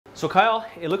So Kyle,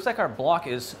 it looks like our block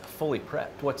is fully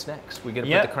prepped. What's next? We gonna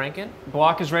put the crank in?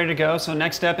 Block is ready to go, so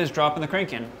next step is dropping the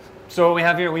crank in. So what we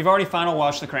have here, we've already final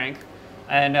washed the crank,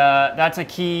 and that's a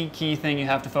key thing you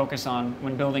have to focus on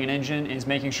when building an engine, is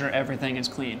making sure everything is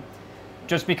clean.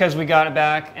 Just because we got it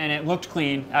back and it looked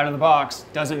clean out of the box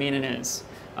doesn't mean it is.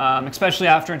 Especially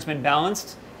after it's been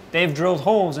balanced, they've drilled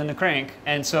holes in the crank,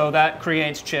 and so that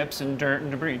creates chips and dirt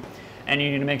and debris. And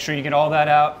you need to make sure you get all that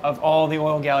out of all the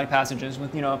oil galley passages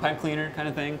with, a pipe cleaner kind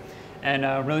of thing, and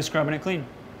really scrubbing it clean.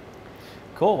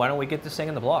 Cool, why don't we get this thing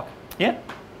in the block? Yeah.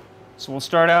 So we'll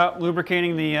start out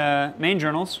lubricating the main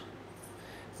journals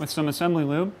with some assembly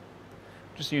lube.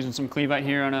 Just using some Cleavite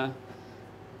here on a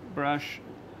brush.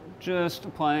 Just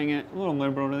applying it a little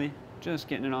liberally, just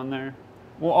getting it on there.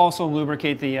 We'll also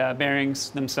lubricate the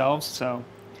bearings themselves, so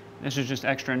this is just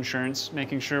extra insurance,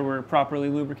 making sure we're properly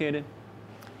lubricated.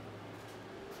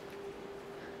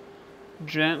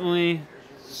 Gently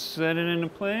set it into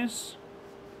place.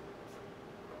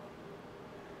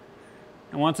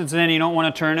 And once it's in, you don't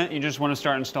want to turn it, you just want to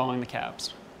start installing the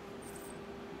caps.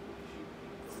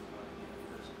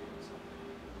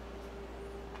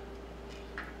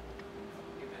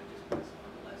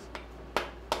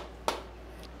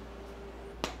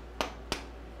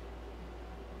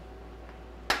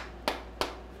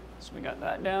 So we got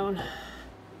that down.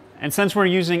 And since we're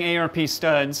using ARP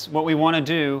studs, what we want to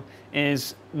do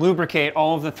is lubricate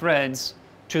all of the threads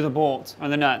to the bolt or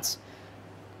the nuts.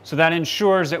 So that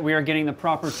ensures that we are getting the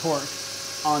proper torque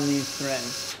on these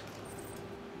threads.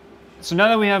 So now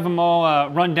that we have them all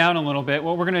run down a little bit,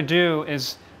 what we're going to do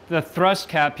is the thrust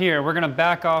cap here, we're going to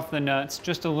back off the nuts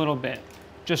just a little bit,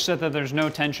 just so that there's no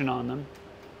tension on them.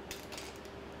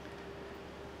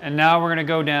 And now we're going to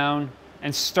go down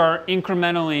and start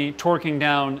incrementally torquing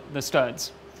down the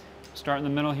studs. Start in the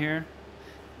middle here,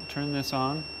 turn this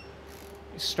on.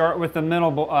 You start with the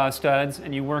middle studs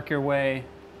and you work your way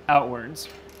outwards.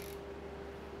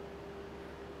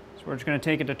 So we're just going to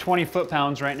take it to 20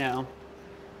 foot-pounds right now.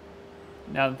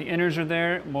 Now that the inners are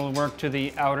there, we'll work to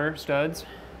the outer studs.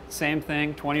 Same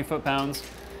thing, 20 foot-pounds.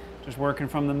 Just working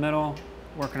from the middle,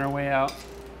 working our way out.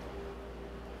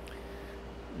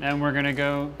 Then we're going to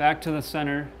go back to the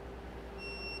center.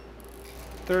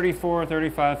 34,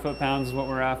 35 foot-pounds is what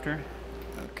we're after.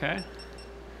 Okay.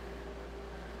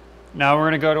 Now we're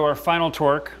going to go to our final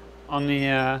torque on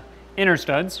the inner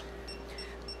studs,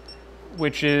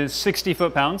 which is 60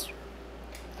 foot-pounds,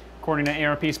 according to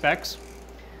ARP specs.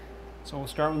 So we'll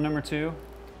start with number 2.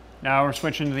 Now we're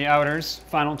switching to the outers.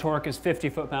 Final torque is 50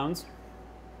 foot-pounds.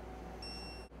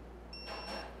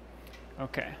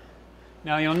 Okay.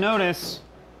 Now you'll notice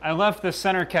I left the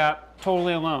center cap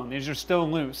totally alone. These are still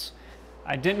loose.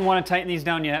 I didn't want to tighten these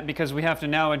down yet because we have to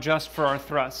now adjust for our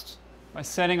thrust. By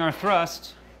setting our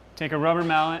thrust, take a rubber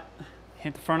mallet,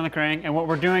 hit the front of the crank, and what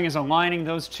we're doing is aligning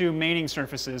those two mating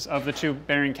surfaces of the two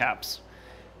bearing caps.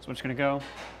 So we're just going to go.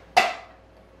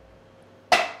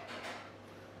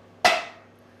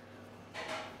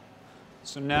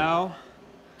 So now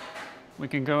we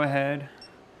can go ahead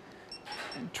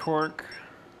and torque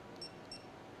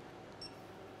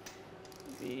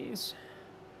these.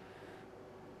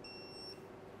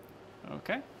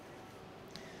 Okay.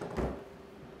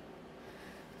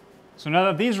 So now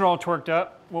that these are all torqued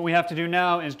up, what we have to do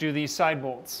now is do these side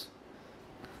bolts.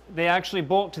 They actually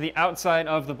bolt to the outside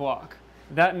of the block.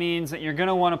 That means that you're going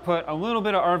to want to put a little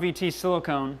bit of RVT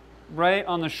silicone right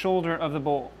on the shoulder of the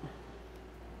bolt.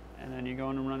 And then you go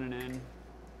and run it in.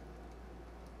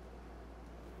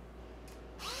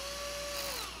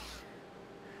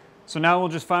 So now we'll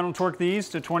just final torque these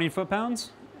to 20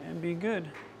 foot-pounds and be good.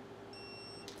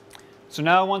 So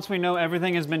now once we know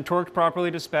everything has been torqued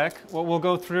properly to spec, what we'll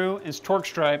go through is torque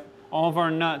stripe all of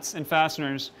our nuts and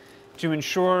fasteners to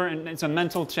ensure, and it's a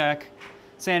mental check,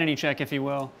 sanity check if you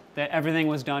will, that everything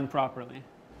was done properly.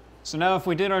 So now if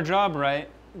we did our job right,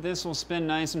 this will spin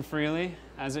nice and freely,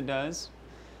 as it does.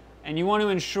 And you want to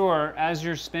ensure, as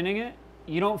you're spinning it,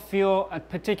 you don't feel a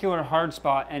particular hard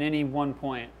spot at any one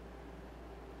point.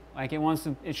 Like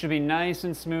it should be nice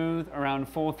and smooth around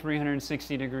full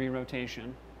 360-degree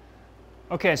rotation.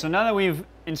 Okay, so now that we've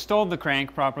installed the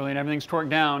crank properly and everything's torqued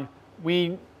down,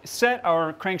 we set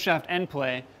our crankshaft end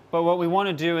play, but what we want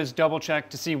to do is double check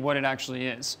to see what it actually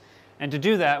is. And to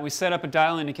do that, we set up a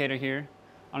dial indicator here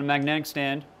on a magnetic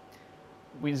stand.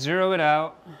 We zero it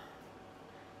out,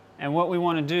 and what we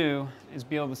want to do is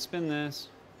be able to spin this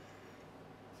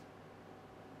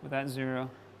with that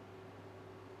 0.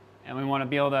 And we want to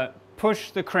be able to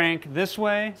push the crank this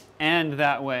way and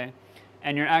that way.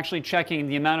 And you're actually checking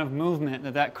the amount of movement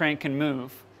that that crank can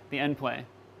move, the end play.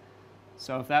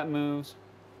 So if that moves,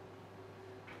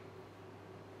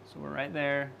 So we're right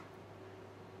there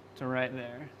to right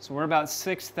there. So we're about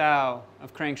 6 thou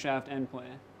of crankshaft end play,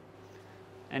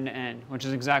 end to end, which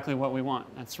is exactly what we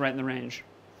want. That's right in the range.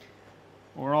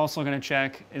 What we're also going to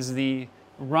check is the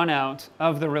runout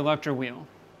of the reluctor wheel.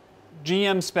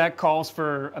 GM spec calls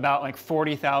for about like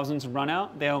 40 thousandths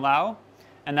runout they allow,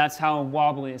 and that's how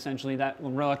wobbly essentially that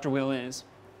reluctor wheel is.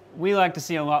 We like to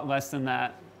see a lot less than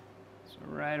that. So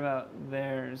right about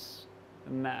there's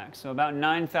the max. So about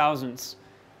 9 thousandths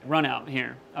runout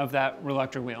here of that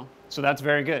reluctor wheel. So that's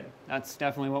very good. That's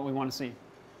definitely what we want to see.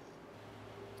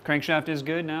 Crankshaft is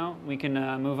good now. We can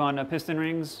move on to piston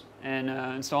rings and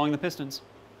installing the pistons.